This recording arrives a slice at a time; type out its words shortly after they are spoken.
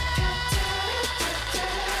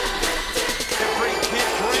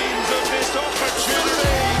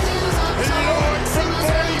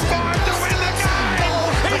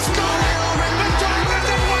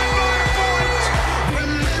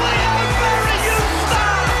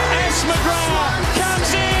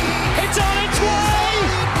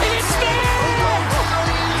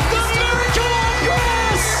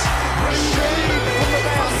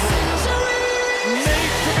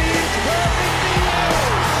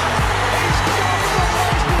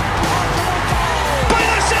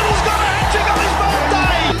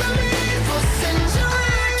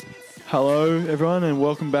Hello, everyone, and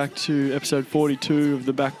welcome back to episode 42 of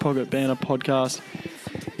the Back Pocket Banner podcast.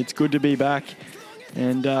 It's good to be back,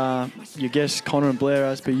 and your guests, Connor and Blair,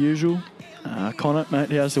 as per usual. Connor,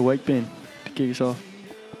 mate, how's the week been to kick us off?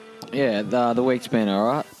 Yeah, the week's been all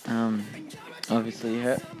right. Obviously,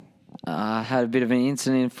 had a bit of an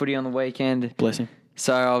incident in footy on the weekend. Bless him.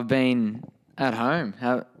 So I've been at home.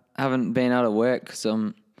 Haven't been able to work because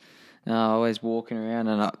I'm always walking around,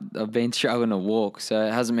 and I've been struggling to walk. So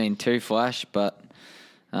it hasn't been too flash, but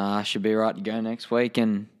I should be right to go next week.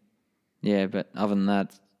 And yeah, but other than that,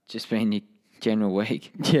 it's just been your general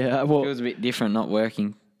week. Yeah, well, Feels a bit different not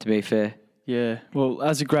working, to be fair. Yeah, well,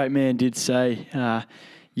 as a great man did say,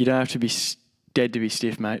 you don't have to be dead to be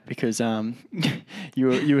stiff, mate, because you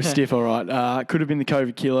were stiff, all right. Could have been the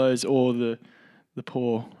COVID kilos or the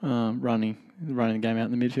poor running the game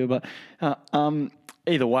out in the midfield, but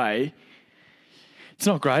either way, it's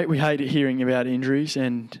not great. We hate hearing about injuries,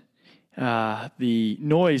 and the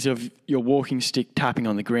noise of your walking stick tapping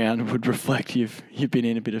on the ground would reflect you've been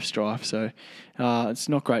in a bit of strife. So it's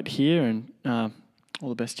not great to hear, and all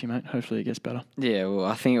the best to you, mate. Hopefully it gets better. Yeah, well,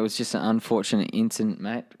 I think it was just an unfortunate incident,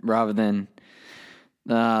 mate, rather than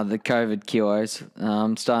the COVID kilos.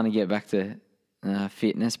 I'm starting to get back to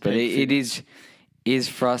fitness, but it is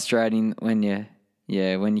frustrating when you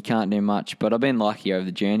can't do much. But I've been lucky over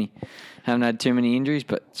the journey. Haven't had too many injuries,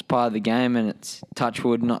 but it's part of the game, and it's touch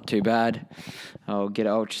wood, not too bad. I'll get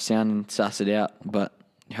an ultrasound and suss it out, but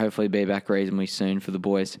hopefully be back reasonably soon for the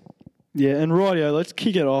boys. Yeah, and rightio, let's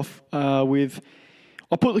kick it off with...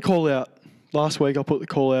 I put the call out last week. I put the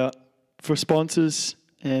call out for sponsors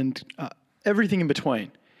and everything in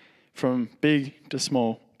between, from big to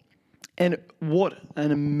small. And what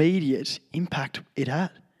an immediate impact it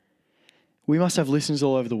had. We must have listeners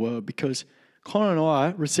all over the world, because Connor and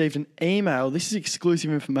I received an email. This is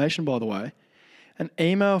exclusive information, by the way. An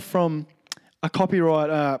email from a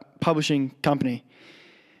copyright publishing company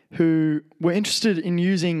who were interested in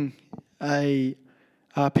using a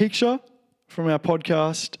picture from our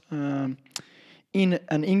podcast in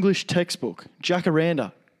an English textbook,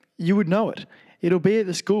 Jacaranda. You would know it. It'll be at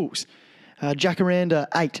the schools. Jacaranda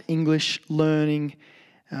 8 English Learning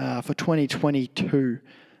for 2022.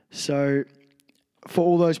 So for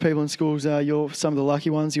all those people in schools, you're some of the lucky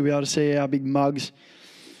ones. You'll be able to see our big mugs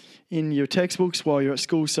in your textbooks while you're at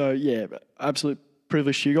school. So yeah, absolute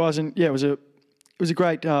privilege to you guys. And yeah, it was a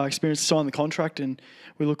great experience to sign the contract, and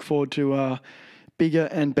we look forward to bigger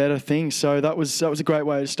and better things. So that was a great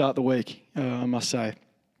way to start the week, I must say.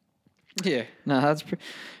 Yeah, no, it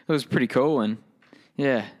was pretty cool, and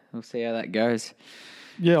yeah, we'll see how that goes.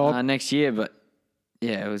 Yeah, next year. But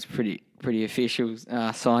yeah, it was pretty official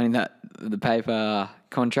signing the paper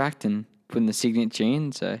contract and putting the signature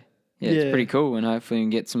in. So yeah, it's pretty cool, and hopefully we can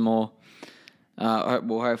get some more.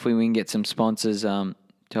 Hopefully we can get some sponsors to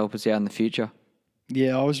help us out in the future.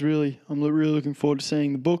 Yeah, I'm really looking forward to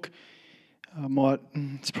seeing the book.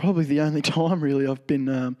 It's probably the only time really I've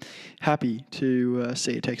been happy to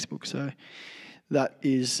see a textbook. So that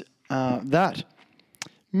is that.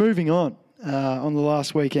 Moving on the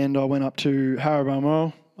last weekend, I went up to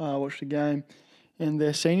Haribalmoral, watched the game, and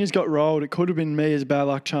their seniors got rolled. It could have been me as a bad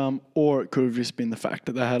luck charm, or it could have just been the fact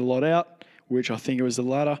that they had a lot out, which I think it was the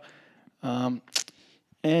latter.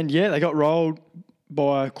 And yeah, they got rolled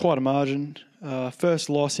by quite a margin. First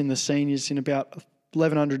loss in the seniors in about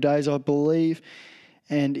 1,100 days, I believe,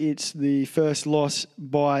 and it's the first loss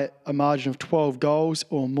by a margin of 12 goals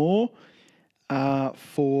or more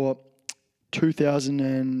for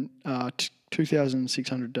 2,000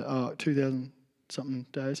 something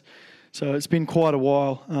days. So it's been quite a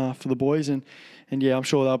while for the boys, and yeah, I'm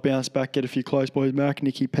sure they'll bounce back, get a few close boys back,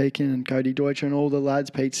 Nicky Pekin and Cody Deutscher and all the lads,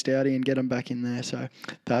 Pete Stouty, and get them back in there. So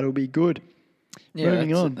that'll be good. Yeah,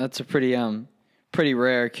 moving on. That's a pretty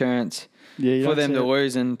rare occurrence. Yeah, for them to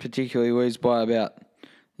lose, and particularly lose by about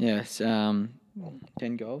 10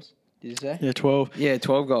 goals. Did you say? Yeah, 12. Yeah,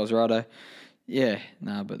 12 goals, righto. Yeah,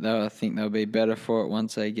 no, but I think they'll be better for it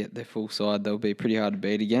once they get their full side. They'll be pretty hard to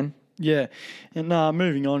beat again. Yeah, and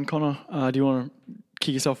moving on, Connor, do you want to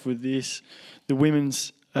kick us off with this? The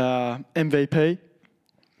women's MVP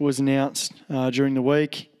was announced during the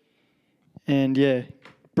week, and yeah,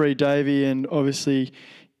 Bree Davey and obviously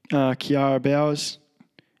Kiara Bowers.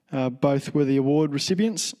 Both were the award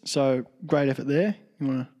recipients, so great effort there. You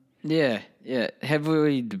want to? Yeah,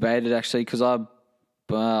 heavily debated actually, because I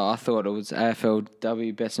thought it was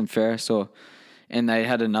AFLW Best and Fairest, and they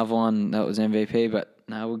had another one that was MVP, but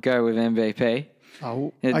no, we'll go with MVP.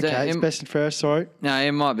 Oh, okay, it's Best and Fairest. Sorry, no,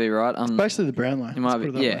 it might be right. It's basically the Brownlow. It might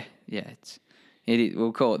be, yeah.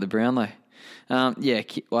 We'll call it the Brownlow.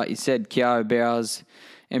 Like you said, Kiara Bowers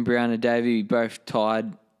and Brianna Davey both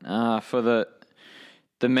tied for the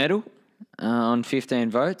medal on 15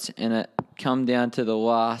 votes, and it come down to the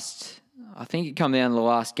last. I think it come down to the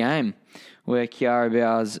last game where Kiara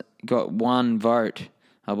Bowers got 1 vote,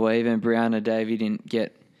 I believe, and Brianna Davey didn't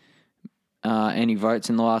get any votes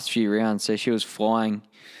in the last few rounds, so she was flying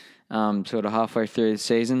sort of halfway through the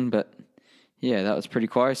season. But yeah, that was pretty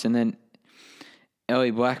close. And then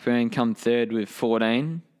Ellie Blackburn come third with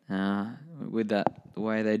 14. With that, the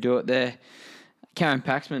way they do it there. Karen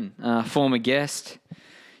Paxman, former guest,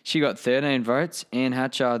 she got 13 votes. Anne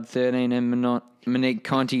Hatchard 13 and Monique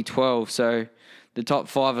Conti 12. So the top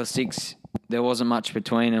 5 or 6, there wasn't much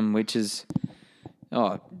between them, which is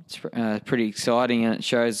it's pretty exciting, and it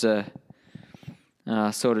shows the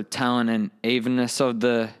sort of talent and evenness of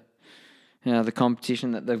the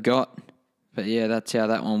competition that they've got. But yeah, that's how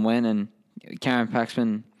that one went. And Karen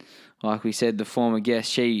Paxman, like we said, the former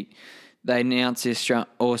guest, they announced the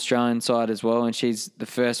All-Australian side as well, and she's the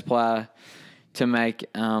first player to make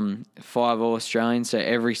 5 All-Australians. So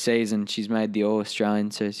every season she's made the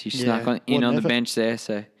All-Australian. So she snuck in on the bench there.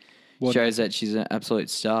 So shows that she's an absolute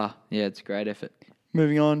star. Yeah, it's a great effort.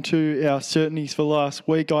 Moving on to our certainties for last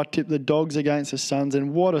week, I tipped the Dogs against the Suns,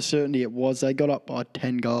 and what a certainty it was. They got up by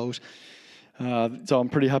 10 goals. So I'm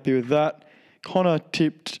pretty happy with that. Connor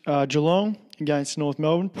tipped Geelong against North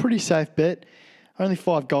Melbourne. Pretty safe bet. Only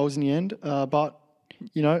 5 goals in the end, but,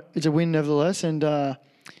 it's a win nevertheless, and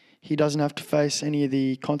he doesn't have to face any of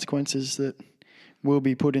the consequences that will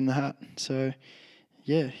be put in the hat. So,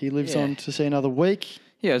 yeah, he lives on to see another week.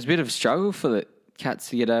 Yeah, it was a bit of a struggle for the Cats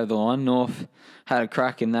to get over the line. North had a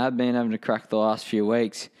crack in that, been having to crack the last few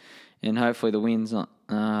weeks, and hopefully the win's not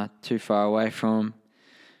too far away from them.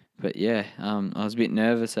 But, yeah, I was a bit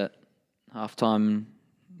nervous at halftime.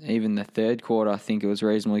 Even the third quarter, I think it was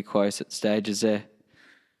reasonably close at stages there.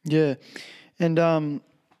 Yeah, and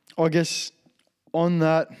I guess on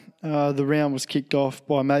that, the round was kicked off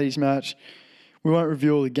by Maddie's match. We won't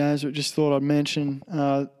review all the games, but just thought I'd mention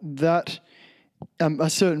that a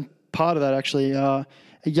certain part of that actually. A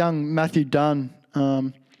young Matthew Dunn,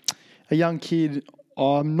 a young kid.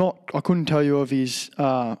 I couldn't tell you of his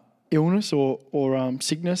illness or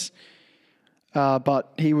sickness.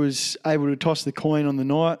 But he was able to toss the coin on the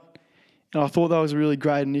night. And I thought that was a really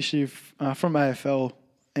great initiative from AFL,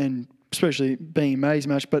 and especially being Maddie's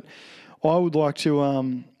match. But I would like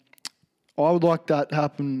that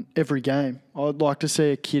happen every game. I'd like to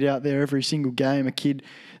see a kid out there every single game, a kid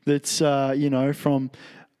that's, from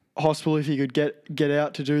hospital if he could get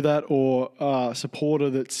out to do that, or a supporter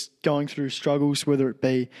that's going through struggles, whether it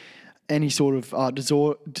be any sort of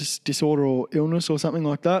disorder or illness or something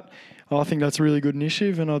like that. I think that's a really good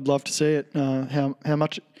initiative, and I'd love to see it.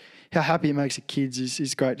 How happy it makes the kids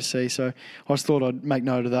is great to see. So I just thought I'd make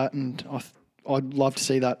note of that, and I'd love to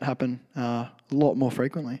see that happen a lot more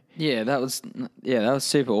frequently. Yeah, that was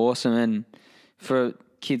super awesome, and for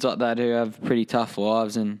kids like that who have pretty tough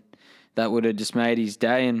lives, and that would have just made his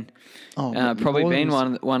day, and probably been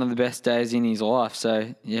one of the best days in his life.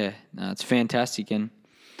 So yeah, it's fantastic, and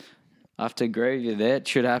I have to agree with you there. It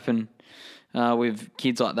should happen. With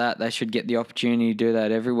kids like that, they should get the opportunity to do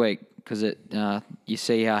that every week, because you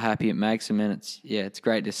see how happy it makes them, and it's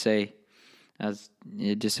great to see as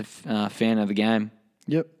just a fan of the game.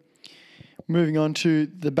 Yep. Moving on to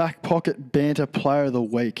the back pocket banter player of the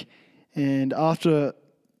week, and after a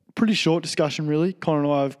pretty short discussion, really, Connor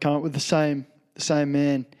and I have come up with the same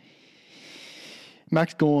man,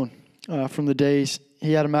 Max Gawn from the D's.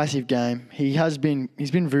 He had a massive game. He's been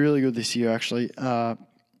really good this year, actually.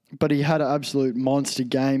 But he had an absolute monster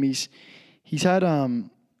game. He's had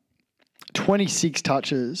 26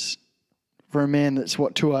 touches for a man that's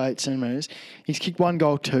 208 centimetres. He's kicked 1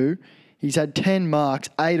 goal, 2. He's had 10 marks,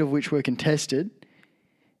 8 of which were contested,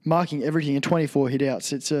 marking everything, and 24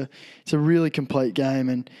 hit-outs. It's a really complete game,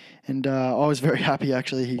 and I was very happy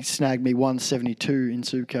actually. He snagged me 172 in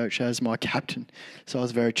Supercoach as my captain, so I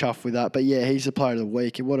was very chuffed with that. But yeah, he's the player of the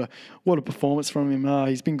week. What a performance from him.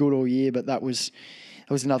 He's been good all year, but that was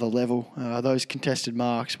another level. Those contested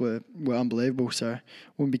marks were unbelievable, so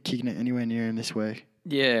wouldn't be kicking it anywhere near him this week.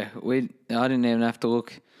 Yeah, I didn't even have to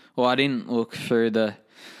look. Well, I didn't look through the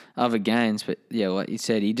other games, but yeah, like you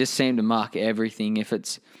said, he just seemed to mark everything. If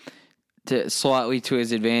it's slightly to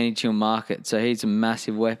his advantage, he'll mark it. So he's a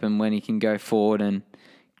massive weapon when he can go forward and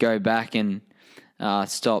go back and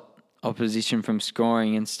stop opposition from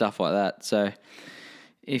scoring and stuff like that. So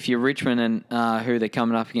if you're Richmond and who they're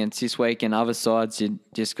coming up against this week and other sides, you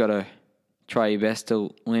just got to try your best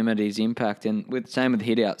to limit his impact. And same with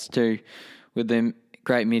hit-outs too. With the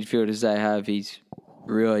great midfielders they have, he's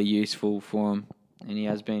really useful for them. and he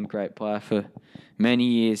has been a great player for many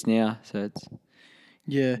years now. So it's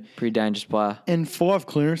Yeah. pretty dangerous player. And 5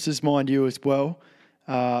 clearances, mind you, as well.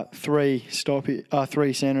 3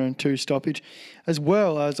 centre and 2 stoppage. As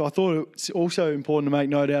well as I thought it's also important to make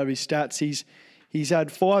note out of his stats. He's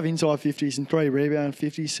had 5 inside 50s and 3 rebound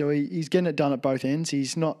 50s, so he's getting it done at both ends.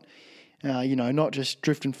 He's not, not just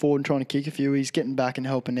drifting forward and trying to kick a few. He's getting back and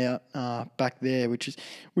helping out back there, which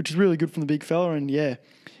is really good from the big fella. And yeah,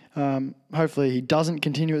 hopefully he doesn't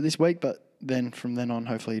continue it this week, but then from then on,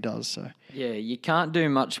 hopefully he does. So Yeah, you can't do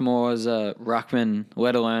much more as a ruckman,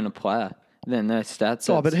 let alone a player, than their stats.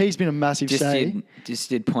 but he's been a massive say. Just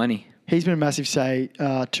did plenty. He's been a massive say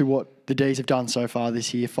to what the D's have done so far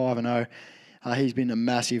this year, 5-0. He's been a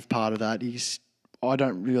massive part of that. I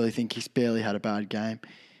don't really think he's barely had a bad game.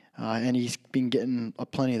 And he's been getting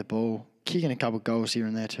plenty of the ball, kicking a couple of goals here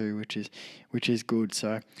and there too, which is good.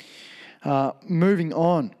 So moving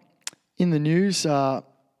on. In the news, the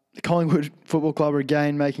Collingwood Football Club are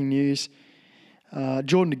again making news.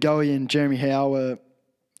 Jordan De Goey and Jeremy Howe were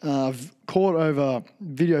caught over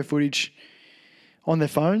video footage on their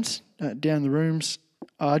phones down the rooms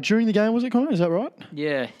during the game, was it, Connor? Is that right?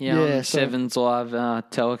 Yeah, on Seven's live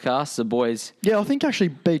telecast, the boys. Yeah, I think actually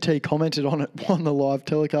BT commented on it on the live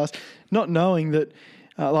telecast, not knowing that,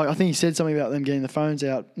 I think he said something about them getting the phones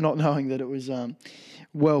out, not knowing that it was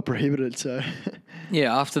well prohibited. So,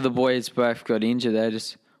 yeah, after the boys both got injured, they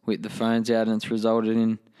just whipped the phones out, and it's resulted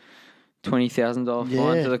in $20,000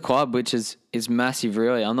 fine to the club, which is massive,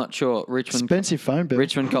 really. I'm not sure. Expensive phone bill.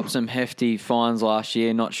 Richmond copped some hefty fines last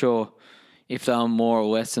year. Not sure if they were more or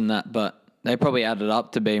less than that, but they probably added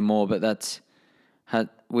up to be more. But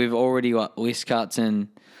we've already got list cuts and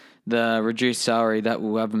the reduced salary that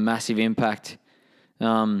will have a massive impact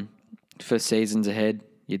for seasons ahead,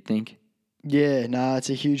 you'd think. Yeah, it's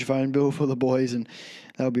a huge phone bill for the boys, and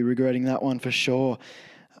they'll be regretting that one for sure.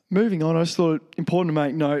 Moving on, I just thought it important to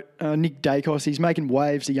make note. Nick Dacos, he's making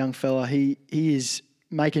waves, a young fella. He is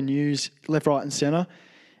making news left, right and centre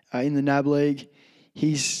in the NAB League.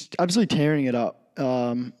 He's absolutely tearing it up.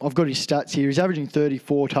 I've got his stats here. He's averaging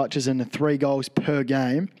 34 touches and 3 goals per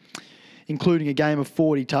game, including a game of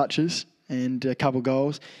 40 touches and a couple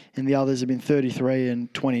goals. And the others have been 33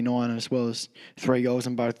 and 29, as well as 3 goals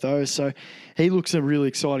in both those. So he looks a really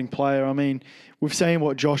exciting player. I mean, we've seen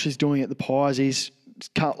what Josh is doing at the Pies. He's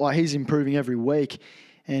improving every week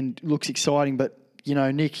and looks exciting. But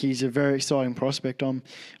Nick, he's a very exciting prospect. I'm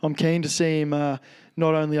keen to see him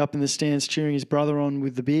not only up in the stands cheering his brother on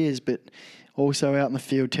with the beers, but also out in the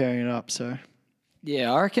field tearing it up. So,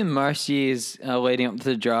 yeah, I reckon most years leading up to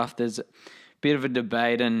the draft, there's a bit of a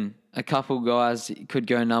debate, and a couple guys could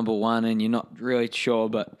go number 1, and you're not really sure.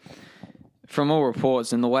 But from all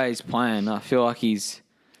reports and the way he's playing, I feel like he's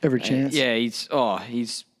every chance.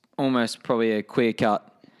 He's almost probably a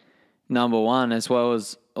clear-cut number 1, as well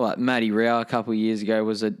as like Matty Rao a couple of years ago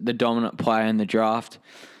was the dominant player in the draft.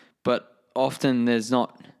 But often there's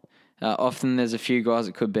not. Often there's a few guys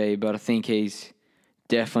it could be, but I think he's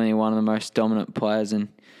definitely one of the most dominant players. And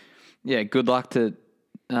yeah, good luck to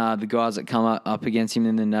the guys that come up against him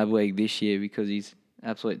in the NAB League this year, because he's an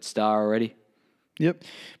absolute star already. Yep.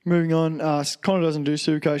 Moving on, Connor doesn't do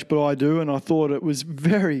Supercoach, but I do, and I thought it was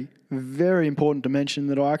very, very important to mention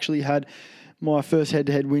that I actually had my first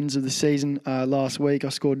head-to-head wins of the season last week. I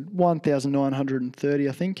scored 1,930,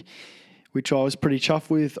 I think, which I was pretty chuffed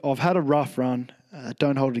with. I've had a rough run.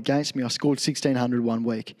 Don't hold it against me. I scored 1,600 one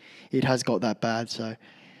week. It has got that bad. So,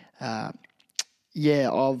 I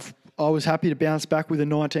was happy to bounce back with a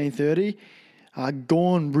 1930.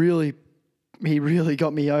 Gorn he really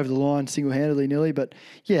got me over the line single-handedly nearly. But,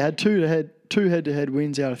 yeah, had two head-to-head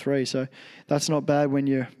wins out of 3. So that's not bad when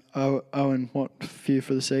you're 0 few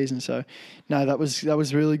for the season. So, no, that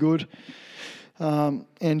was really good.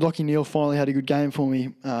 And Lockie Neal finally had a good game for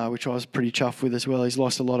me, which I was pretty chuffed with as well. He's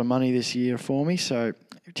lost a lot of money this year for me, so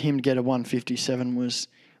him to get a 157 was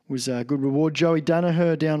a good reward. Joey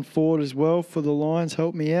Danaher down forward as well for the Lions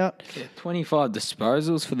helped me out. Yeah, 25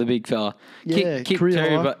 disposals for the big fella. Yeah,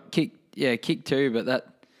 kick two, but that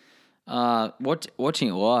watching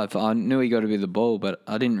it live, I knew he got to be the ball, but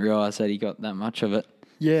I didn't realise that he got that much of it.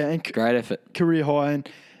 Yeah, and great effort, career high.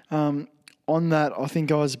 And on that, I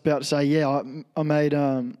think I was about to say, I made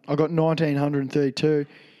I got 1,932,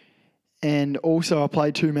 and also I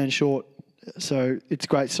played 2 men short, so it's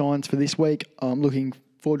great signs for this week. I'm looking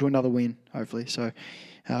forward to another win, hopefully. So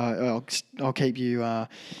I'll keep you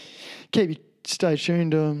stay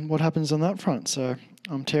tuned to what happens on that front. So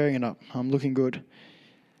I'm tearing it up. I'm looking good.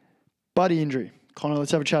 Buddy injury, Connor.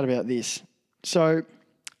 Let's have a chat about this. So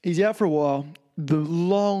he's out for a while. The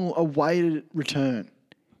long-awaited return.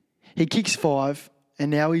 He kicks 5,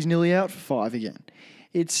 and now he's nearly out for 5 again.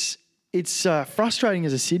 It's frustrating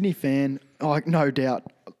as a Sydney fan. No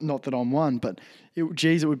doubt, not that I'm one, but it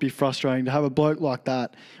would be frustrating to have a bloke like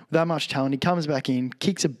that with that much talent. He comes back in,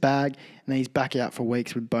 kicks a bag, and then he's back out for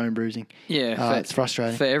weeks with bone bruising. Yeah, it's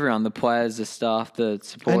frustrating for everyone, the players, the staff, the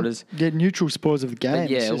supporters. And neutral supporters of the game.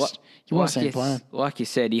 Yeah, you want to see him playing. Like you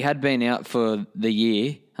said, he had been out for the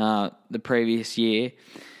year, the previous year,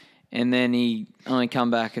 and then he only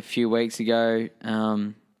come back a few weeks ago.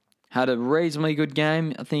 Had a reasonably good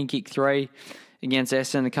game. I think he kicked 3 against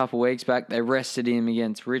Essendon a couple of weeks back. They rested him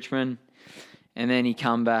against Richmond. And then he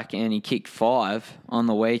come back and he kicked 5 on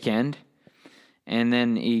the weekend. And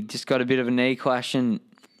then he just got a bit of a knee clash and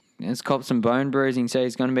has copped some bone bruising. So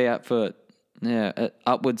he's going to be out for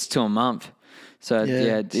upwards to a month. So,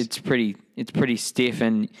 it's pretty stiff.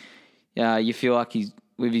 And you feel like he's,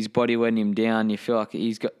 with his body letting him down, you feel like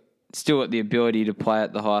he's still got the ability to play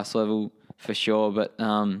at the highest level for sure. But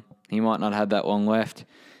he might not have that long left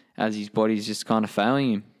as his body's just kind of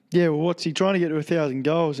failing him. Yeah, well, what's he trying to get to 1,000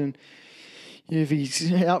 goals? And if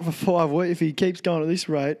he's out for 5 weeks, if he keeps going at this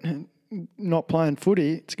rate, not playing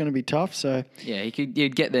footy, it's going to be tough. So yeah,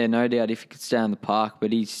 he'd get there, no doubt, if he could stay in the park.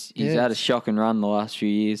 But he's had a shocking run the last few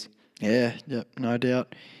years. Yeah, no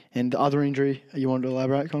doubt. And the other injury, you wanted to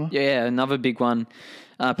elaborate, Connor? Yeah, another big one,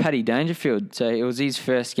 Paddy Dangerfield. So it was his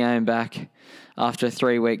first game back after a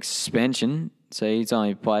 3-week suspension. So he's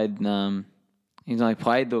only played the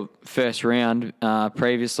first round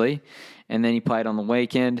previously, and then he played on the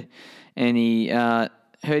weekend, and he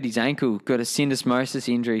hurt his ankle, got a syndesmosis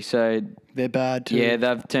injury. So they're bad too.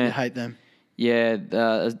 Yeah, I hate them. Yeah,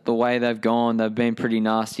 the way they've gone, they've been pretty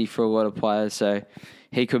nasty for a lot of players. So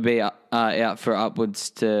he could be out for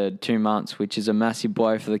upwards to 2 months, which is a massive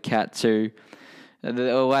blow for the Cats. Who the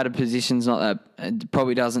latter position's not that. It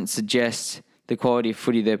probably doesn't suggest the quality of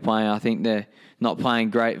footy they're playing. I think they're not playing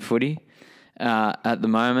great footy at the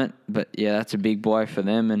moment. But yeah, that's a big blow for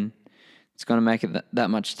them, and it's going to make it that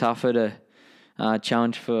much tougher to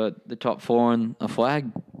challenge for the top 4 on a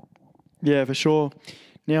flag. Yeah, for sure.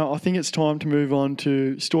 Now, I think it's time to move on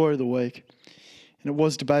to Story of the Week. And it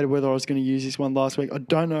was debated whether I was going to use this one last week. I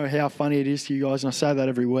don't know how funny it is to you guys, and I say that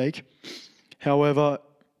every week. However,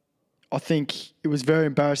 I think it was very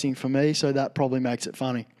embarrassing for me, so that probably makes it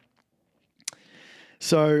funny.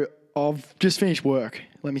 So I've just finished work.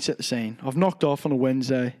 Let me set the scene. I've knocked off on a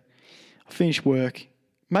Wednesday. I finished work.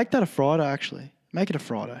 Make that a Friday, actually. Make it a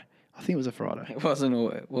Friday. I think it was a Friday. It wasn't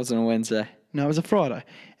a Wednesday. No, it was a Friday.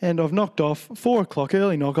 And I've knocked off 4 o'clock,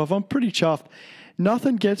 early knock off. I'm pretty chuffed.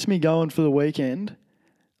 Nothing gets me going for the weekend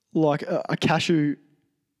like the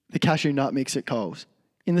cashew nut mix at Coles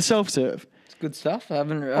in the self-serve. It's good stuff. I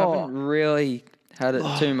haven't really had it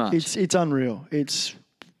too much. It's unreal. It's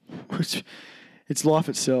life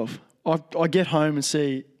itself. I get home and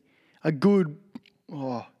see a good,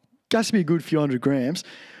 got to be a good few hundred grams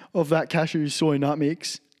of that cashew soy nut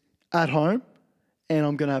mix at home, and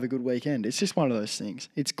I'm going to have a good weekend. It's just one of those things.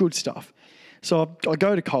 It's good stuff. So I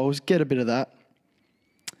go to Coles, get a bit of that.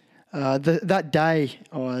 That day,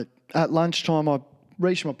 at lunchtime, I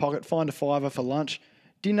reached in my pocket, find a $5 for lunch.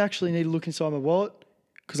 Didn't actually need to look inside my wallet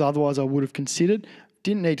because otherwise I would have considered.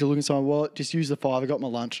 Didn't need to look inside my wallet, just use the $5. I got my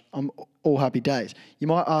lunch. I'm all happy days. You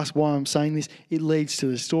might ask why I'm saying this. It leads to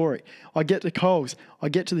the story. I get to Coles. I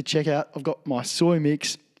get to the checkout. I've got my soy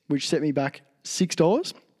mix, which set me back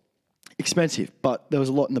 $6. Expensive, but there was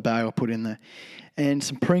a lot in the bag I put in there. And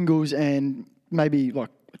some Pringles and maybe like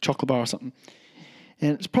a chocolate bar or something.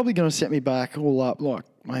 And it's probably going to set me back all up like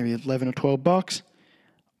maybe $11 or $12.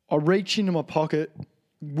 I reach into my pocket,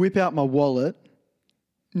 whip out my wallet,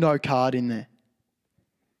 no card in there.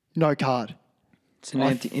 No card.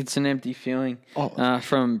 It's an empty feeling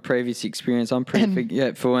from previous experience. I'm pretty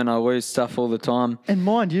forgetful when I lose stuff all the time. And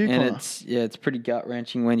mind you, and Connor, it's pretty gut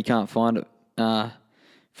wrenching when you can't find it.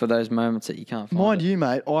 For those moments that you can't find Mind you,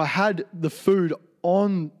 mate, I had the food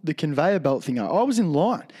on the conveyor belt thing. I was in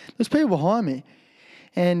line. There's people behind me.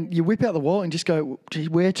 And you whip out the wallet and just go, gee,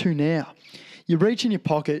 where to now? You reach in your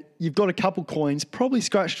pocket. You've got a couple coins, probably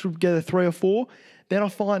scratched together 3 or 4. Then I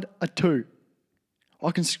find a 2.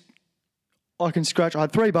 I can scratch. I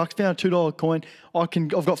had $3, found a $2 coin. I've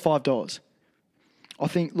got $5. I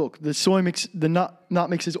think, look, the soy mix, the nut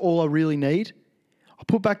mix is all I really need. I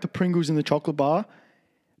put back the Pringles in the chocolate bar.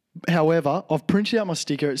 However, I've printed out my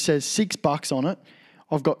sticker. It says $6 on it.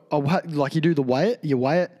 Like you do the weigh it. You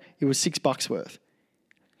weigh it. It was $6 worth.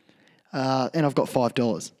 And I've got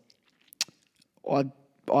 $5.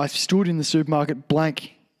 I stood in the supermarket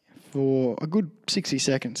blank for a good 60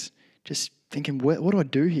 seconds, just thinking, what do I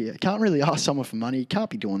do here? I can't really ask someone for money. You can't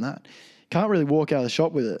be doing that. Can't really walk out of the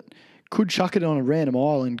shop with it. Could chuck it on a random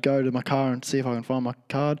aisle and go to my car and see if I can find my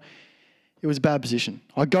card. It was a bad position.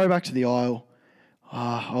 I go back to the aisle.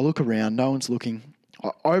 I look around. No one's looking. I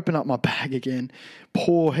open up my bag again,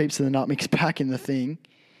 pour heaps of the nutmegs back in the thing,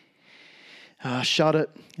 shut it,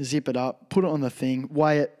 zip it up, put it on the thing,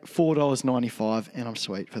 weigh it, $4.95, and I'm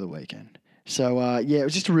sweet for the weekend. So, it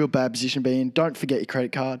was just a real bad position to be in. Don't forget your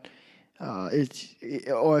credit card. Or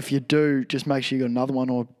if you do, just make sure you got another one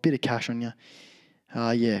or a bit of cash on you.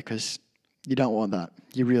 Because you don't want that.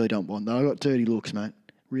 You really don't want that. I got dirty looks, mate.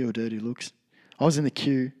 Real dirty looks. I was in the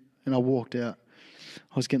queue and I walked out.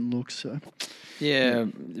 I was getting looks, so... Yeah,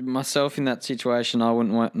 myself in that situation, I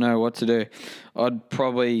wouldn't know what to do. I'd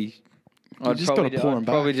probably just go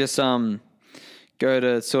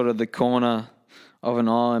to sort of the corner of an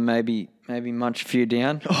aisle and maybe munch a few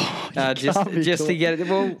down. Just to get it.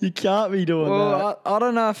 Well, you can't be doing that. Well, I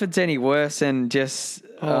don't know if it's any worse than just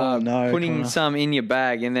putting some in your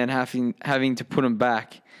bag and then having to put them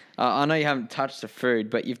back. I know you haven't touched the food,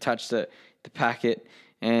 but you've touched the packet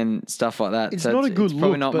and stuff like that. It's not a good look.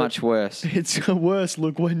 Probably not much worse. It's a worse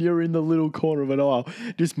look when you're in the little corner of an aisle,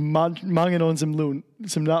 just munging on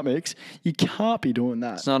some nutmegs. You can't be doing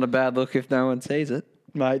that. It's not a bad look if no one sees it.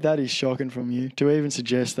 Mate, that is shocking from you. To even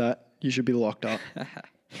suggest that, you should be locked up.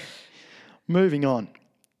 Moving on.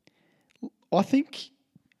 I think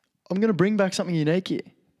I'm going to bring back something unique here.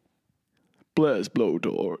 Blair's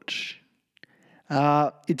Blowtorch.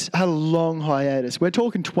 It's had a long hiatus. We're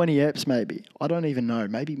talking 20 eps maybe. I don't even know.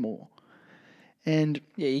 Maybe more. And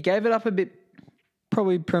yeah, you gave it up a bit,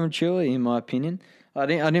 probably prematurely, in my opinion. I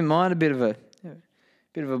didn't mind a bit of a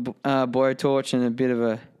blowtorch and a bit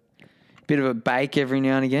of a bake every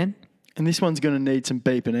now and again. And this one's going to need some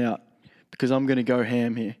beeping out because I'm going to go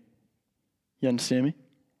ham here. You understand me?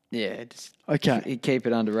 Yeah. Just okay. Keep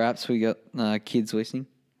it under wraps. We got kids listening.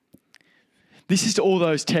 This is to all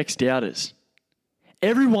those Tex doubters.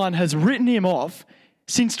 Everyone has written him off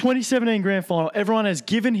since 2017 Grand Final. Everyone has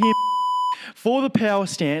given him for the power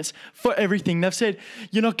stance, for everything. They've said,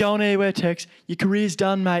 you're not going anywhere, Tex. Your career's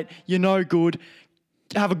done, mate. You're no good.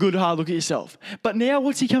 Have a good hard look at yourself. But now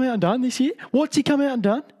what's he come out and done this year? What's he come out and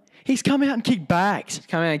done? He's come out and kicked bags. He's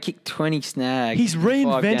come out and kicked 20 snags. He's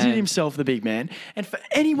reinvented himself, the big man. And for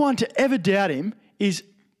anyone to ever doubt him is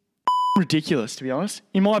ridiculous, to be honest.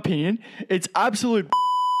 In my opinion, it's absolute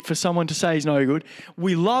for someone to say he's no good.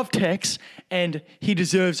 We love Tex, and he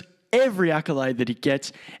deserves every accolade that he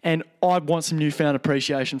gets. And I want some newfound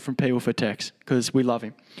appreciation from people for Tex because we love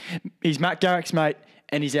him. He's Matt Garrick's mate,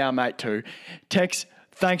 and he's our mate too. Tex,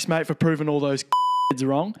 thanks, mate, for proving all those kids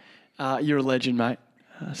wrong. You're a legend, mate.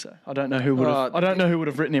 So I don't know who would have. I don't know who would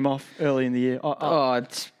have written him off early in the year. I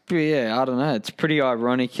don't know. It's pretty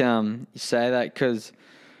ironic you say that because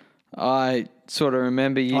I sort of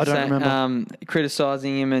remember you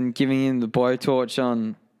criticising him and giving him the blowtorch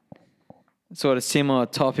on sort of similar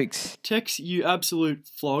topics. Tex, you absolute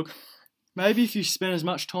flog. Maybe if you spent as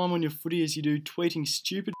much time on your footy as you do tweeting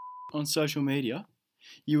stupid on social media,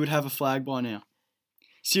 you would have a flag by now.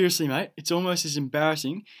 Seriously, mate, it's almost as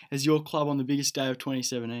embarrassing as your club on the biggest day of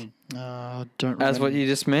 2017. Don't remember. As what you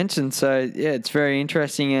just mentioned. So, yeah, it's very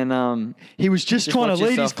interesting. And he was just trying to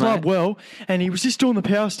lead his club well, and he was just doing the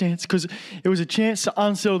power stance because it was a chance to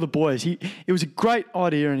unsettle the boys. It was a great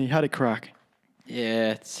idea, and he had a crack.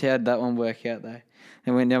 Yeah, how'd that one work out, though?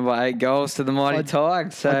 They went down by 8 goals to the mighty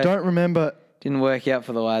Tigers. So I don't remember. Didn't work out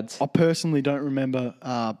for the lads. I personally don't remember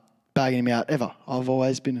bagging him out ever. I've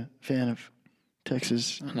always been a fan of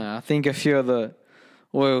Texas. No, I think a few of the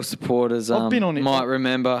loyal supporters might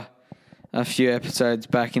remember a few episodes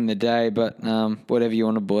back in the day, but whatever you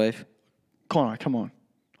want to believe. Connor, come on.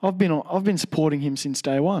 I've been supporting him since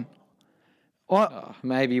day one.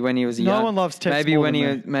 Maybe when he was a young. No one loves Tex. Maybe when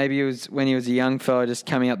he was a young fella just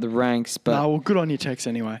coming up the ranks. But well, good on you, Tex.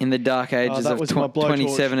 Anyway, in the dark ages of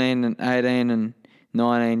 2017 and 18 and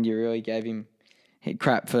 19, you really gave him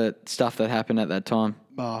crap for stuff that happened at that time.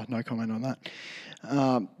 No comment on that.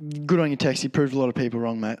 Good on you, Tex. You proved a lot of people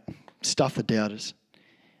wrong, mate. Stuff the doubters.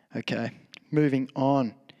 Okay, moving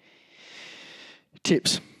on.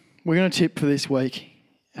 Tips. We're going to tip for this week.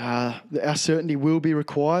 Our certainty will be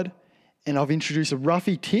required, and I've introduced a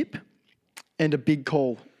roughy tip and a big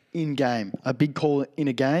call in game. A big call in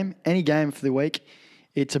a game, any game for the week.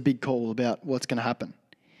 It's a big call about what's going to happen.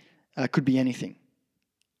 Could be anything,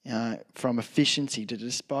 from efficiency to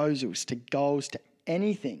disposals to goals to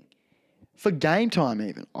anything. For game time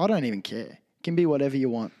even. I don't even care. It can be whatever you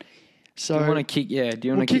want. So do you want to kick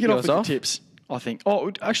it off with the tips, I think.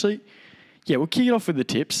 Oh, actually, yeah, we'll kick it off with the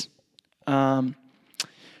tips.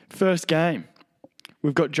 First game.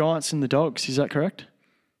 We've got Giants and the Dogs. Is that correct?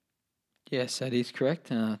 Yes, that is correct.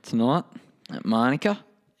 Tonight at Manuka.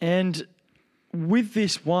 And with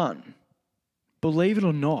this one, believe it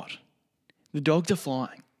or not, the Dogs are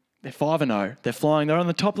flying. They're 5-0. They're flying. They're on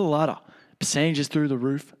the top of the ladder. Percentages through the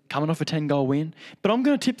roof, coming off a 10-goal win. But I'm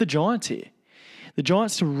going to tip the Giants here. The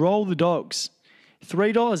Giants to roll the Dogs.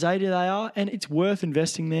 $3.80 they are, and it's worth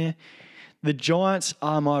investing there. The Giants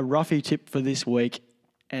are my roughy tip for this week,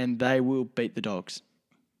 and they will beat the Dogs.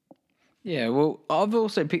 Yeah, well, I've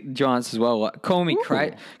also picked the Giants as well. Like, call me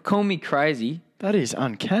crazy, That is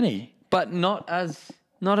uncanny. but not as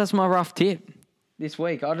my rough tip this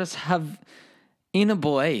week. I just have inner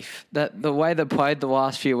belief that the way they played the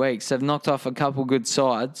last few weeks, they've knocked off a couple good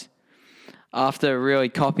sides after really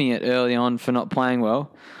copying it early on for not playing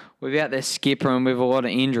well. Without their skipper and with a lot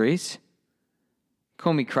of injuries.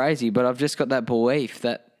 Call me crazy, but I've just got that belief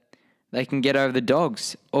that they can get over the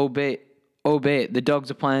Dogs, albeit the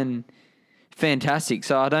Dogs are playing fantastic.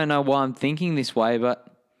 So I don't know why I'm thinking this way, but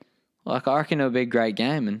like I reckon it'll be a great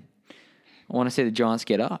game, and I want to see the Giants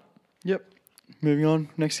get up. Yep. Moving on.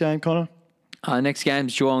 Next game, Connor. Next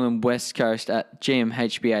game's Geelong and West Coast at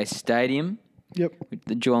GMHBA Stadium. Yep. With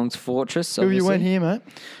the Geelong's Fortress. Who you went here, mate?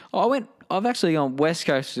 I've actually gone West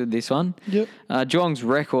Coast with this one. Yep. Geelong's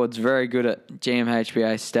record's very good at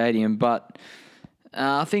GMHBA Stadium, but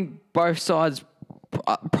I think both sides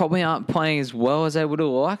probably aren't playing as well as they would have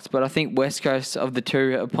liked, but I think West Coast of the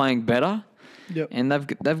two are playing better. Yep. And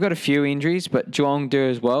they've got a few injuries, but Geelong do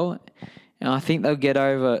as well. And I think they'll get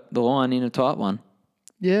over the line in a tight one.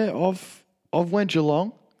 Yeah, I've went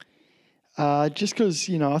Geelong. Just because,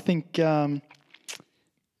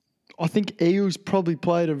 I think Eagles probably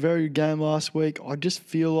played a very good game last week. I just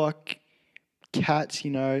feel like Cats,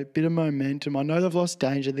 a bit of momentum. I know they've lost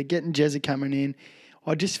Danger. They're getting Jezza coming in.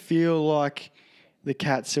 I just feel like the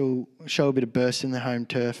Cats will show a bit of burst in their home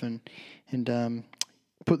turf and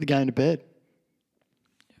put the game to bed.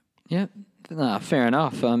 Yeah, no, fair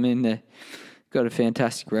enough. I mean, they've got a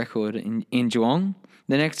fantastic record in Geelong.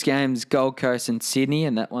 The next game's Gold Coast and Sydney,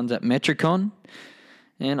 and that one's at Metricon.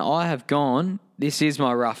 And I have gone, this is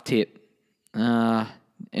my rough tip, and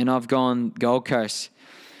I've gone Gold Coast.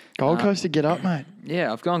 Gold Coast to get up, mate.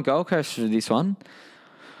 Yeah, I've gone Gold Coast for this one.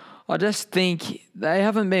 I just think they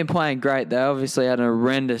haven't been playing great. They obviously had a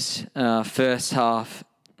horrendous first half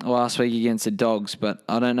last week against the Dogs, but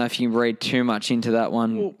I don't know if you can read too much into that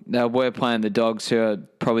one. Well, they were playing the Dogs, who are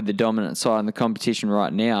probably the dominant side in the competition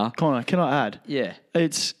right now. Connor, can I add? Yeah.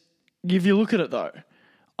 If you look at it, though,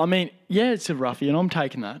 I mean, yeah, it's a roughie, and I'm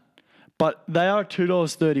taking that. But they are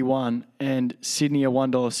 $2.31 and Sydney are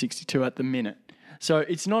 $1.62 at the minute. So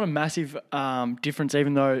it's not a massive difference,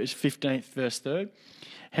 even though it's 15th versus 3rd.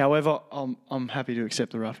 However, I'm happy to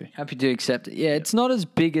accept the roughie. Happy to accept it. Yeah, it's not as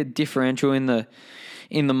big a differential in the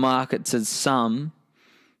markets as some,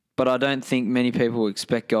 but I don't think many people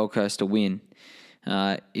expect Gold Coast to win,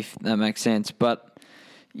 if that makes sense. But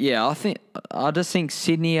yeah, I just think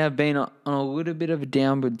Sydney have been on a little bit of a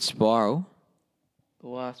downward spiral the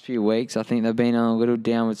last few weeks. I think they've been on a little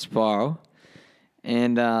downward spiral,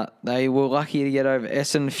 and they were lucky to get over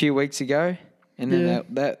Essendon a few weeks ago, and then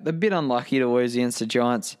they're a bit unlucky to lose against the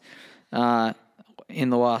Giants in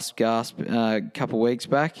the last gasp couple of weeks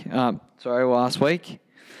back. Last week.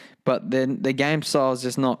 But then the game style is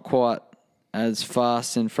just not quite as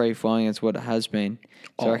fast and free-flowing as what it has been.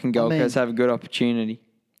 So I reckon Gold Coast have a good opportunity.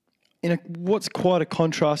 In what's quite a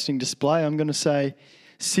contrasting display, I'm going to say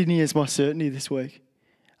Sydney is my certainty this week.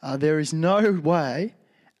 There is no way,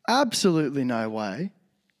 absolutely no way,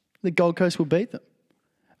 that Gold Coast will beat them.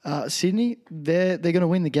 Sydney, they're going to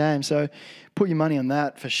win the game, so put your money on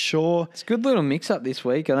that for sure. It's a good little mix-up this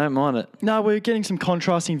week. I don't mind it. No, we're getting some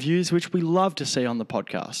contrasting views, which we love to see on the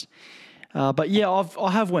podcast. But yeah, I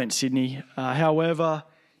have went Sydney. However,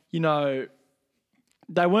 they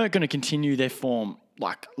weren't going to continue their form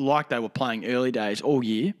like they were playing early days all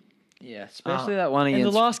year. Yeah, especially that one against...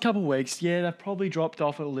 In the last couple of weeks, they've probably dropped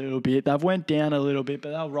off a little bit. They've went down a little bit, but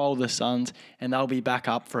they'll roll the Suns and they'll be back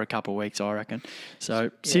up for a couple of weeks, I reckon. So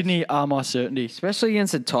Sydney are my certainty. Especially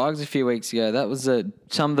against the Tigers a few weeks ago. That was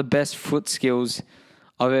some of the best foot skills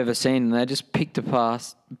I've ever seen. And they just picked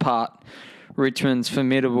apart Richmond's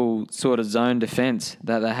formidable sort of zone defence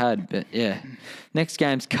that they had. But yeah, next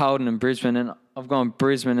game's Carlton and Brisbane. And I've gone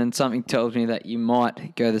Brisbane, and something tells me that you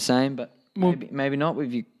might go the same, but maybe not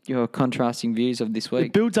with your contrasting views of this week.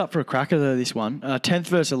 It builds up for a cracker, though, this one. 10th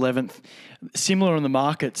versus 11th. Similar on the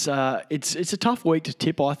markets. It's a tough week to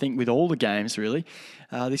tip, I think, with all the games, really.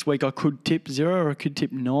 This week I could tip 0 or I could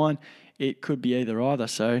tip 9. It could be either.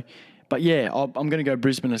 So, but yeah, I'm going to go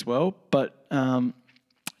Brisbane as well. But,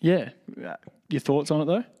 your thoughts on it,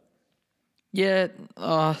 though? Yeah,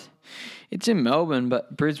 it's in Melbourne,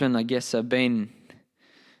 but Brisbane, I guess, they've been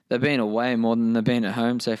away more than they've been at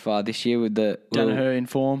home so far this year with the Danaher in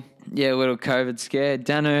form. little COVID scare.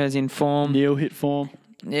 Danaher's in form. Neil hit form.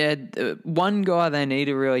 Yeah, one guy they need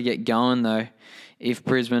to really get going though, if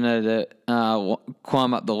Brisbane are to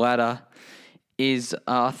climb up the ladder, is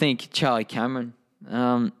I think Charlie Cameron.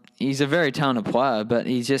 He's a very talented player, but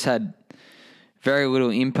he's just had very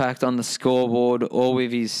little impact on the scoreboard or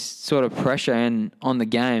with his sort of pressure and on the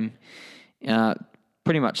game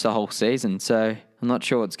pretty much the whole season. So I'm not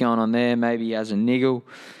sure what's going on there. Maybe he has a niggle.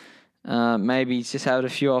 Maybe he's just had a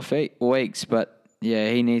few off weeks, but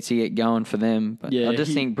yeah, he needs to get going for them. But Yeah, I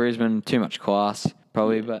just think Brisbane, too much class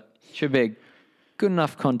probably, but should be a good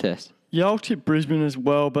enough contest. Yeah, I'll tip Brisbane as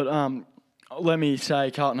well, but let me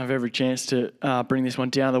say Carlton have every chance to bring this one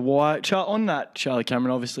down the wire. On that, Charlie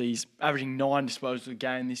Cameron, obviously, he's averaging 9 disposals a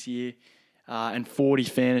game this year and 40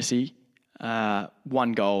 fantasy,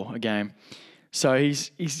 1 goal a game. So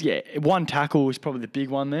he's one tackle is probably the big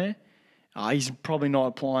one there. He's probably not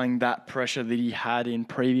applying that pressure that he had in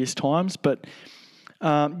previous times, but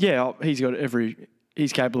he's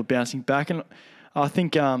capable of bouncing back, and I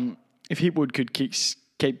think if Hipwood could keeps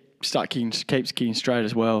kicking straight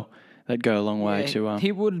as well, that'd go a long way too.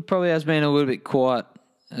 Hipwood probably has been a little bit quiet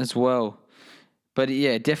as well, but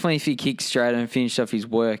yeah, definitely if he kicked straight and finished off his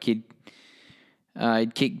work, he'd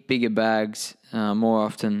kick bigger bags more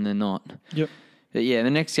often than not. Yep. But yeah, the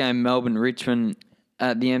next game, Melbourne-Richmond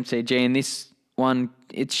at the MCG, and this one,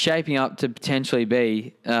 it's shaping up to potentially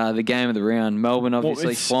be the game of the round. Melbourne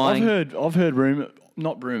obviously flying. I've heard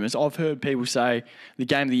rumours. I've heard people say the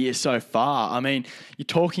game of the year so far. I mean, you're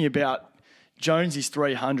talking about Jones'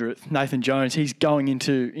 300th, Nathan Jones. He's going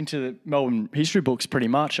into the Melbourne history books pretty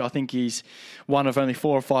much. I think he's one of only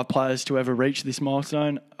 4 or 5 players to ever reach this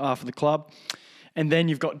milestone for the club. And then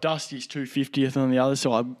you've got Dusty's 250th on the other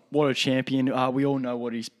side. What a champion. We all know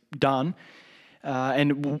what he's done.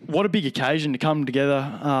 And what a big occasion to come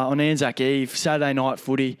together on Anzac Eve, Saturday night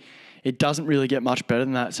footy. It doesn't really get much better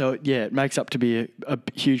than that. So, yeah, it makes up to be a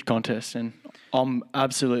huge contest. And I'm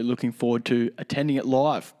absolutely looking forward to attending it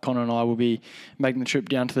live. Connor and I will be making the trip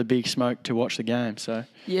down to the Big Smoke to watch the game. So,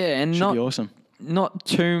 yeah, and it should be awesome. Not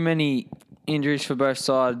too many injuries for both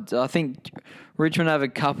sides. I think Richmond have a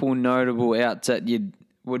couple notable outs that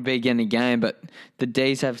would be getting a game, but the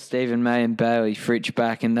D's have Stephen May and Bailey Fritsch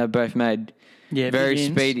back, and they've both made very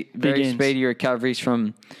speedy recoveries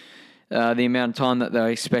from the amount of time that they're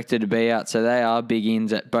expected to be out. So they are big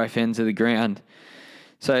ins at both ends of the ground.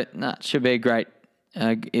 So it should be a great.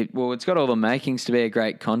 It's got all the makings to be a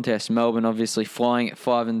great contest. Melbourne obviously flying at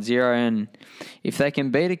 5-0, and if they can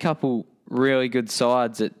beat a couple really good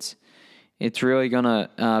sides, it's really going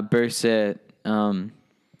to boost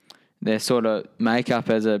their sort of makeup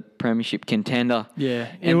as a premiership contender.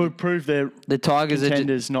 Yeah, it would prove the Tigers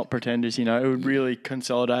contenders, not pretenders. You know, it would really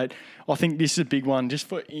consolidate. I think this is a big one just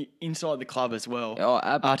for inside the club as well.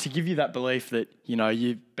 To give you that belief that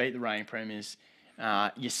you beat the reigning premiers,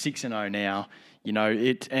 you're 6-0 now.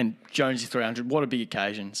 And Jones is 300. What a big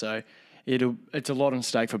occasion! So it's a lot on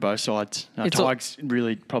stake for both sides. Tigers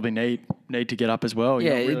really probably need to get up as well. You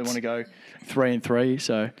don't really want to go 3-3.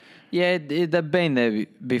 So. Yeah, they've been there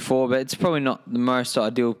before, but it's probably not the most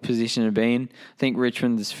ideal position to be in. I think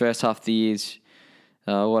Richmond's first half of the year is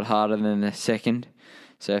a lot harder than the second.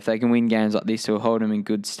 So if they can win games like this, it'll hold them in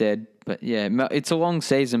good stead. But yeah, it's a long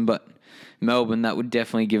season, but Melbourne, that would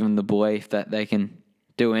definitely give them the belief that they can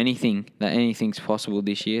do anything, that anything's possible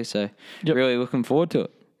this year. So really looking forward to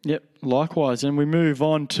it. Yep, likewise. And we move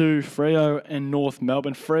on to Freo and North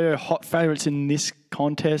Melbourne. Freo, hot favourites in this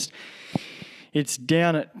contest. It's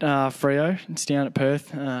down at Freo. It's down at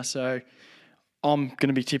Perth. So I'm going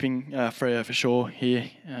to be tipping Freo for sure here.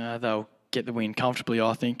 They'll get the win comfortably,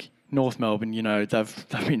 I think. North Melbourne, they've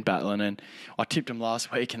been battling, and I tipped them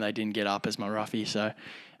last week and they didn't get up as my roughie, so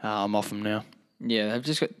I'm off them now. Yeah, they've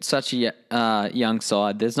just got such a young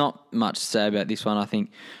side. There's not much to say about this one. I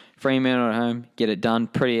think Fremantle at home get it done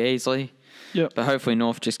pretty easily. Yep. But hopefully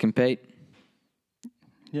North just compete.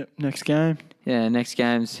 Yep. Next game. Yeah, next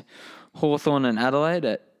game's Hawthorn and Adelaide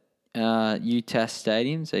at UTAS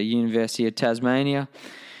Stadium, so University of Tasmania.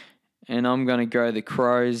 And I'm going to go the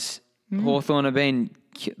Crows. Hawthorn they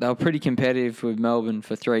were pretty competitive with Melbourne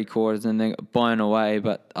for 3 quarters and they got blown away,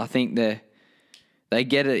 but I think they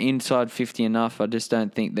get it inside 50 enough. I just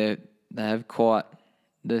don't think they have quite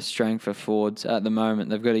the strength for forwards at the moment.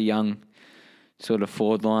 They've got a young sort of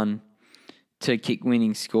forward line to kick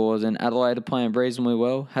winning scores, and Adelaide are playing reasonably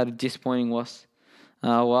well. Had a disappointing loss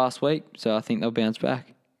last week, so I think they'll bounce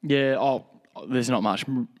back. Yeah, there's not much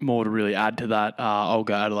more to really add to that. I'll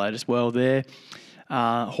go Adelaide as well there.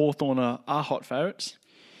 Hawthorn are hot favourites.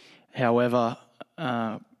 However,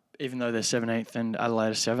 even though they're 17th and Adelaide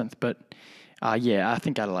are 7th, but I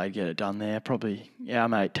think Adelaide get it done there. Probably, our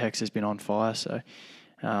mate Tex has been on fire, so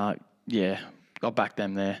I'll back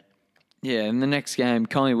them there. Yeah, in the next game,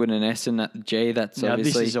 Collingwood and Essendon at the G. That's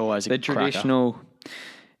obviously this is always the traditional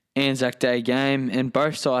Anzac Day game, and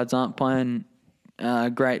both sides aren't playing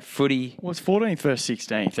great footy. Well, it's 14th versus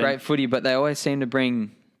 16th. Great footy, but they always seem to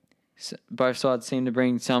bring, both sides seem to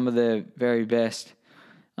bring some of their very best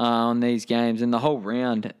on these games. And the whole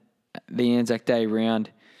round, the Anzac Day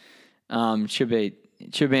round, should be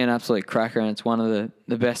an absolute cracker, and it's one of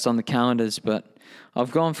the best on the calendars. But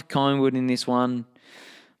I've gone for Collingwood in this one.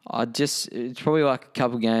 It's probably like a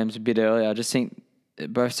couple games a bit earlier. I just think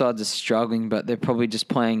both sides are struggling, but they're probably just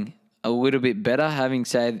playing a little bit better. Having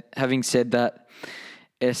said that,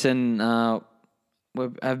 Essendon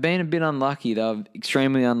have been a bit unlucky. They were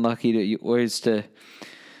extremely unlucky to lose to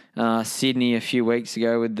Sydney a few weeks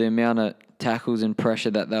ago with the amount of tackles and pressure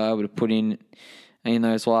that they were able to put in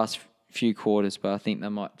those last few quarters. But I think they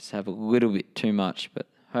might just have a little bit too much. But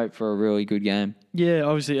hope for a really good game. Yeah,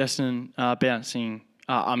 obviously Essendon bouncing.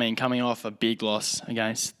 Coming off a big loss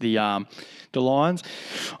against the Lions.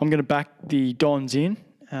 I'm going to back the Dons in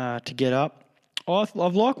to get up. I've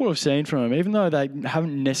liked what I've seen from them, even though they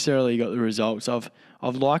haven't necessarily got the results. I've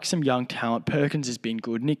liked some young talent. Perkins has been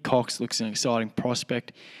good. Nick Cox looks an exciting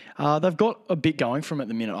prospect. They've got a bit going from at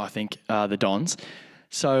the minute, I think, the Dons.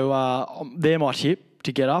 So they're my tip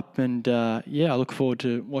to get up, and I look forward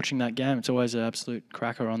to watching that game. It's always an absolute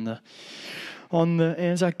cracker on the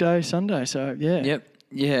Anzac Day Sunday. So yeah. Yep.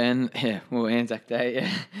 Yeah, Anzac Day.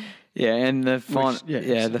 Yeah, and the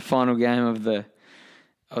final game of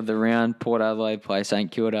the round, Port Adelaide play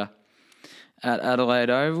St Kilda at Adelaide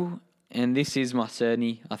Oval, and this is my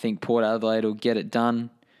certainty. I think Port Adelaide will get it done.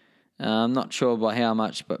 I'm not sure by how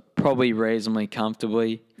much, but probably reasonably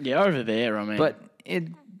comfortably. Yeah, over there. But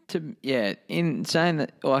in saying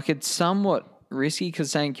that, it's somewhat risky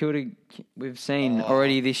because St Kilda, we've seen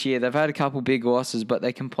already this year, they've had a couple big losses, but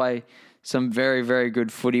they can play some very, very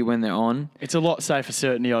good footy when they're on. It's a lot safer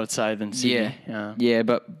certainty, I would say, than Sydney. Yeah,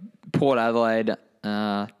 but Port Adelaide,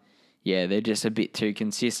 they're just a bit too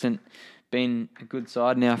consistent. Been a good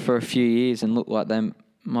side now for a few years and look like they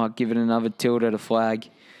might give it another tilt at a flag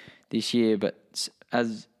this year. But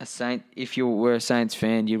as a Saint, if you were a Saints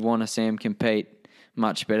fan, you'd want to see them compete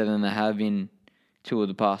much better than they have in 2 of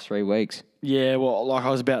the past 3 weeks. Yeah, well, like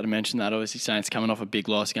I was about to mention that, obviously Saints coming off a big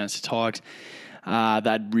loss against the Tigers.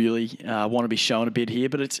 They'd really want to be shown a bit here,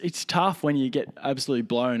 but it's tough when you get absolutely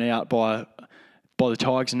blown out by the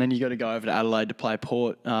Tigers, and then you got to go over to Adelaide to play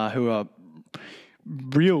Port, who are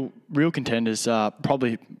real contenders,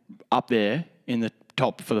 probably up there in the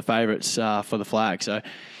top for the favourites for the flag. So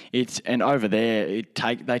and over there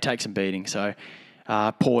they take some beating. So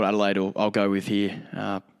Port Adelaide I'll go with here.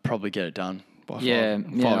 Probably get it done by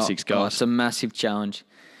 5 or 6 goals. It's a massive challenge,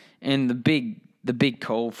 and the big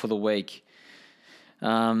call for the week.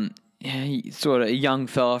 He's sort of a young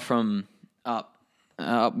fella from up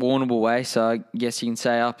Warrnambool way, so I guess you can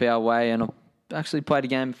say up our way. And I actually played a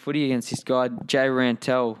game of footy against this guy, Jay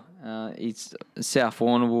Rantel. He's a South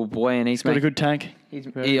Warrnambool boy, and he's got a good tank. He's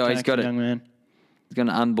got a young man. He's got an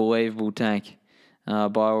unbelievable tank by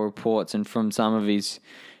all reports, and from some of his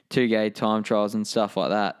 2-game time trials and stuff like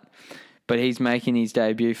that. But he's making his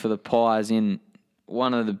debut for the Pies in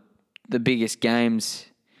one of the biggest games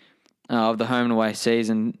of the home and away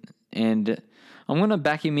season, and I'm going to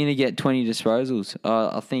back him in to get 20 disposals.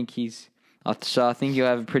 I think he'll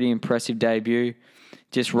have a pretty impressive debut.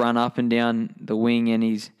 Just run up and down the wing, and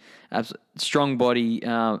he's strong body,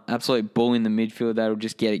 absolute bull in the midfield that'll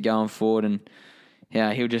just get it going forward, and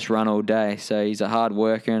he'll just run all day. So he's a hard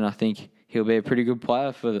worker, and I think he'll be a pretty good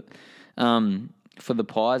player for the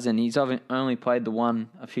Pies. And he's only played the one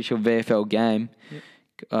official VFL game. Yep.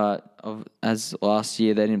 As last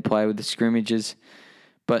year they didn't play with the scrimmages,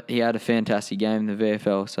 but he had a fantastic game in the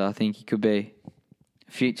VFL, so I think he could be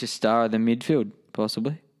a future star of the midfield,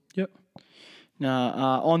 possibly. Yep.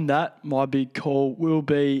 Now, on that, my big call will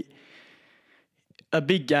be a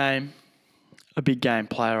big game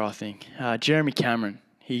player, I think. Jeremy Cameron.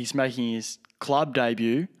 He's making his club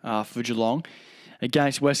debut for Geelong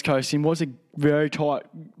against West Coast in what's a very tight,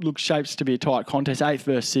 shapes to be a tight contest, 8th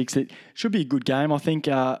versus 6th. It should be a good game, I think,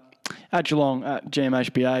 at Geelong, at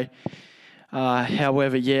GMHBA.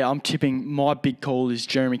 However, I'm tipping my big call is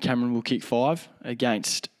Jeremy Cameron will kick 5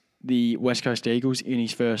 against the West Coast Eagles in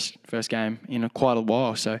his first game in quite a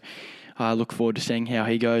while. So I look forward to seeing how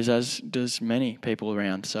he goes, as does many people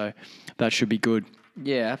around. So that should be good.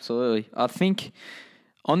 Yeah, absolutely. I think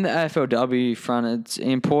on the AFLW front, it's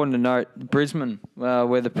important to note Brisbane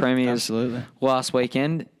were the premiers Absolutely. last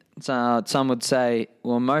weekend. Some would say,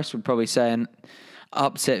 well, most would probably say an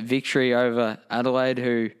upset victory over Adelaide,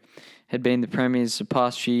 who had been the premiers the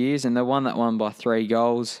past few years, and they won that one by 3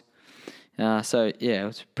 goals. So, yeah, it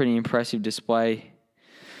was a pretty impressive display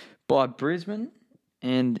by Brisbane,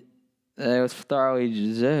 and it was thoroughly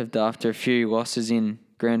deserved after a few losses in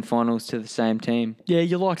grand finals to the same team. Yeah,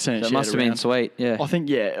 you like seeing it. So it must have been sweet, yeah. I think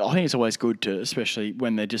it's always good to, especially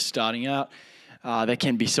when they're just starting out. There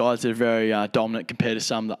can be sides that are very dominant compared to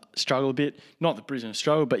some that struggle a bit. Not that Brisbane have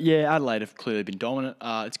struggled, but yeah, Adelaide have clearly been dominant.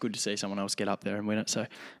 It's good to see someone else get up there and win it. So,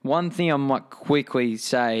 one thing I might quickly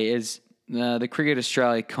say is the Cricket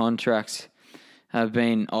Australia contracts have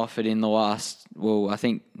been offered in the last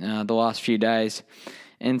few days,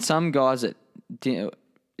 and some guys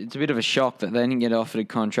it's a bit of a shock that they didn't get offered a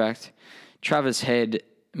contract. Travis Head,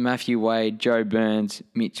 Matthew Wade, Joe Burns,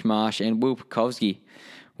 Mitch Marsh, and Will Pucovski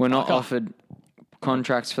were not offered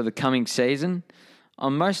contracts for the coming season.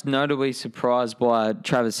 I'm most notably surprised by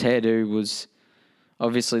Travis Head, who was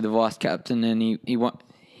obviously the vice captain, and he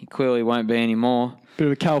clearly won't be anymore. bit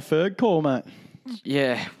of a Cal Ferg call, mate.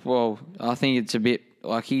 Yeah, well, I think it's a bit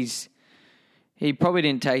like he probably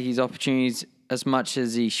didn't take his opportunities as much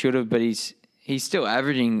as he should have, but he's still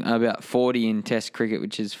averaging about 40 in Test cricket,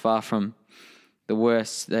 which is far from the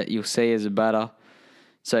worst that you'll see as a batter.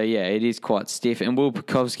 So, yeah, it is quite stiff. And Will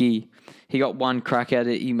Pucovski, he got one crack at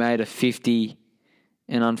it. He made a 50,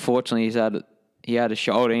 and unfortunately he had a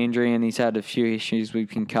shoulder injury and he's had a few issues with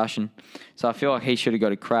concussion. So I feel like he should have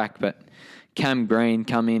got a crack, but Cam Green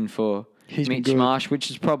come in for Mitch Marsh,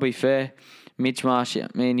 which is probably fair. Mitch Marsh, I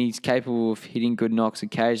mean, he's capable of hitting good knocks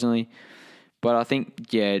occasionally. But I think,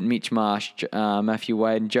 yeah, Mitch Marsh, Matthew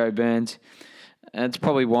Wade and Joe Burns, it's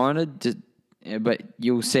probably warranted. But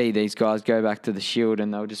you'll see these guys go back to the Shield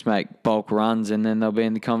and they'll just make bulk runs and then they'll be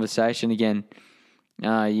in the conversation again,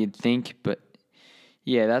 you'd think. But,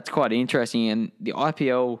 yeah, that's quite interesting. And the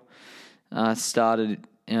IPL started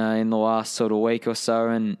in the last sort of week or so,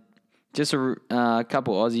 and just a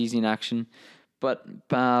couple Aussies in action. But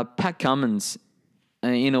Pat Cummins,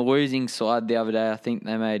 in a losing side the other day, I think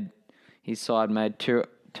his side made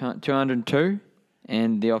 202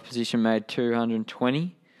 and the opposition made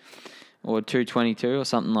 220 or 222 or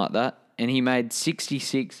something like that. And he made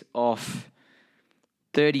 66 off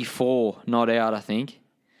 34 not out, I think.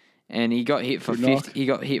 And he got hit for 50, he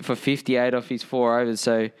got hit for 58 off his 4 overs.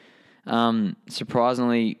 So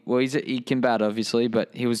surprisingly, well, he can bat obviously, but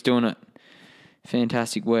he was doing it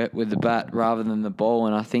fantastic work with the bat rather than the ball,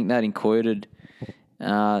 and I think that included.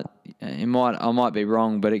 I might be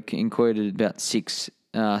wrong, but it included about six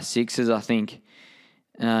sixes, I think,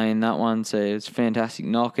 in that one. So it's a fantastic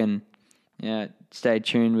knock, and stay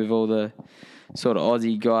tuned with all the sort of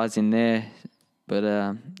Aussie guys in there. But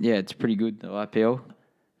it's pretty good, the IPL.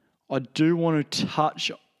 I do want to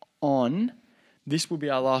touch on, this will be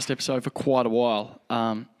our last episode for quite a while.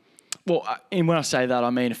 And when I say that, I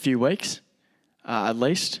mean a few weeks, at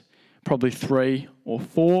least, probably 3 or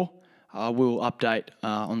 4. We'll update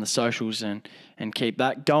on the socials and keep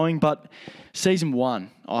that going. But season 1,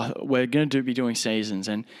 we're going to be doing seasons,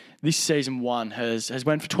 and this season 1 has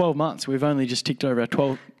went for 12 months. We've only just ticked over our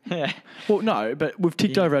 12. Yeah. Well, no, but we've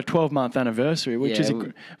ticked over our 12-month anniversary, which is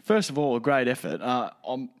first of all a great effort.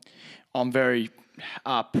 I'm very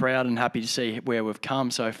proud and happy to see where we've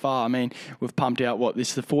come so far. I mean, we've pumped out this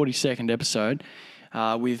is the 42nd episode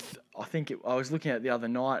with. I was looking at the other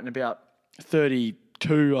night, and about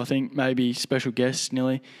 32, I think, maybe special guests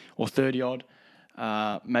nearly, or 30 odd,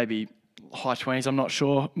 maybe high 20s, I'm not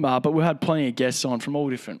sure. But we've had plenty of guests on from all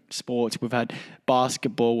different sports. We've had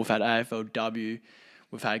basketball, we've had AFLW,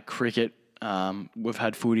 we've had cricket, we've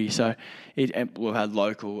had footy, so we've had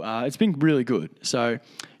local. It's been really good. So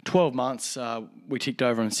 12 months, we ticked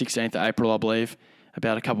over on the 16th of April, I believe,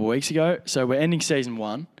 about a couple of weeks ago. So we're ending season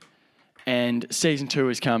 1. And season 2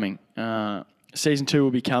 is coming. Season 2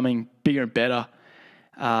 will be coming bigger and better.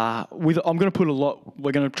 We're going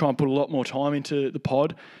to try and put a lot more time into the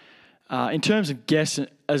pod. In terms of guests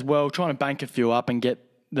as well, trying to bank a few up and get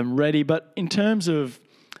them ready. But in terms of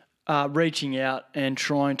reaching out and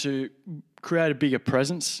trying to create a bigger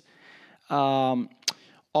presence, I'm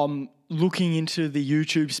looking into the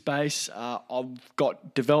YouTube space. I've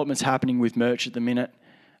got developments happening with merch at the minute.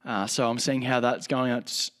 So I'm seeing how that's going.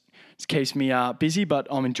 It keeps me busy, but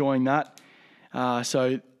I'm enjoying that.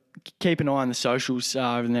 So keep an eye on the socials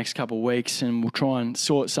over the next couple of weeks, and we'll try and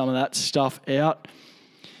sort some of that stuff out.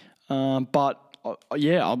 But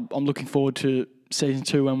I'm looking forward to season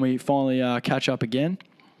 2 when we finally catch up again.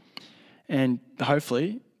 And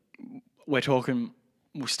hopefully we'll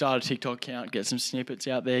start a TikTok account, get some snippets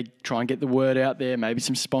out there, try and get the word out there, maybe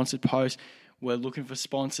some sponsored posts. We're looking for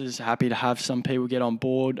sponsors. Happy to have some people get on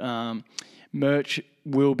board. Merch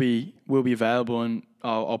will be available, and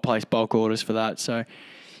I'll place bulk orders for that. So,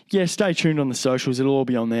 yeah, stay tuned on the socials. It'll all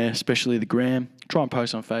be on there, especially the gram. Try and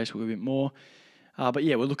post on Facebook a bit more. But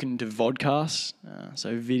yeah, we're looking into vodcasts,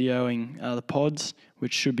 so videoing the pods,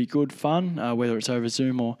 which should be good fun, whether it's over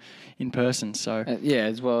Zoom or in person. So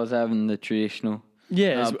as well as having the traditional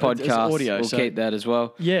podcast, as audio. We'll keep that as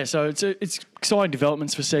well. Yeah, so it's exciting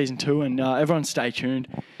developments for season 2, and everyone stay tuned.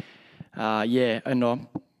 And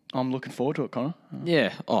I'm looking forward to it, Connor.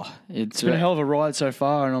 It's been a hell of a ride so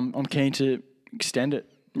far, and I'm keen to extend it.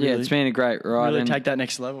 Really, it's been a great ride. Really take that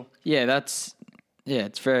next level. It's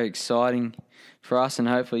very exciting for us, and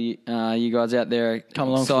hopefully you guys out there come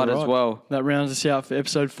along excited as well. That rounds us out for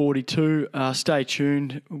episode 42. Stay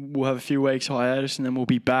tuned. We'll have a few weeks hiatus, and then we'll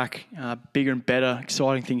be back. Bigger and better,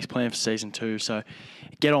 exciting things planned for season 2. So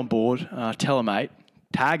get on board, tell a mate,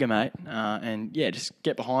 tag a mate, and just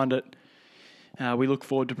get behind it. We look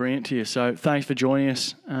forward to bringing it to you. So thanks for joining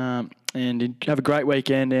us, and have a great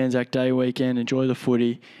weekend, Anzac Day weekend. Enjoy the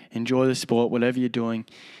footy, enjoy the sport, whatever you're doing,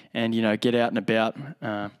 and get out and about.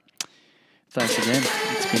 Thanks again.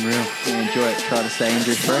 It's been real. Enjoy it. Try to stay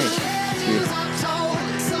injury free. Cheers.